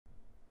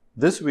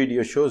This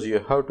video shows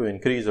you how to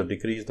increase or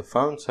decrease the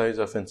font size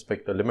of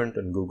Inspect element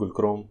in Google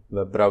Chrome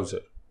web browser.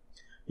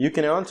 You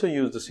can also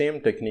use the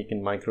same technique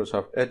in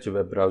Microsoft Edge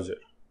web browser,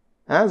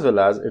 as well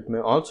as it may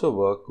also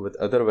work with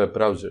other web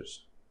browsers.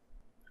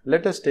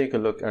 Let us take a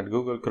look at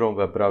Google Chrome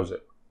web browser.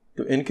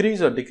 To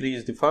increase or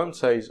decrease the font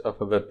size of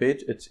a web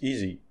page, it's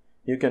easy.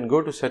 You can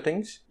go to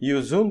Settings,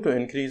 use Zoom to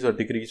increase or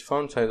decrease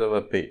font size of a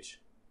web page.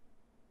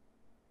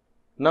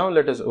 Now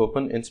let us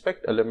open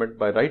Inspect element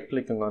by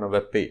right-clicking on a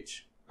web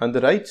page. On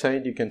the right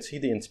side, you can see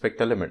the Inspect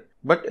element.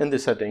 But in the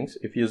settings,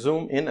 if you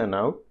zoom in and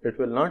out, it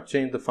will not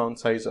change the font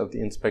size of the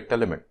Inspect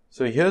element.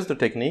 So here's the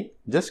technique.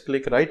 Just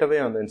click right away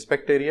on the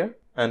Inspect area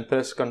and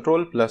press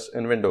Ctrl+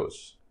 in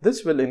Windows.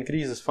 This will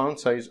increase the font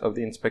size of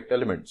the Inspect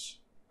elements.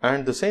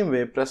 And the same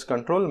way, press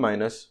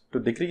Ctrl- to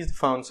decrease the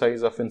font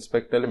size of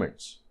Inspect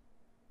elements.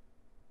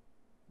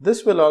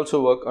 This will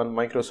also work on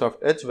Microsoft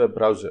Edge web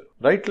browser.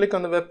 Right-click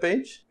on the web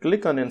page,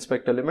 click on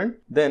Inspect element,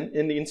 then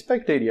in the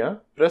Inspect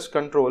area, press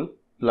Ctrl+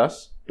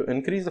 to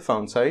increase the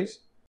font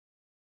size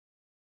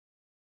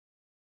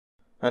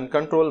and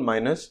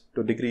Ctrl-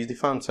 to decrease the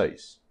font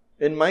size.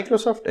 In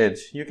Microsoft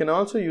Edge, you can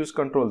also use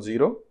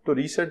Ctrl-0 to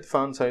reset the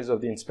font size of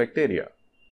the Inspect area.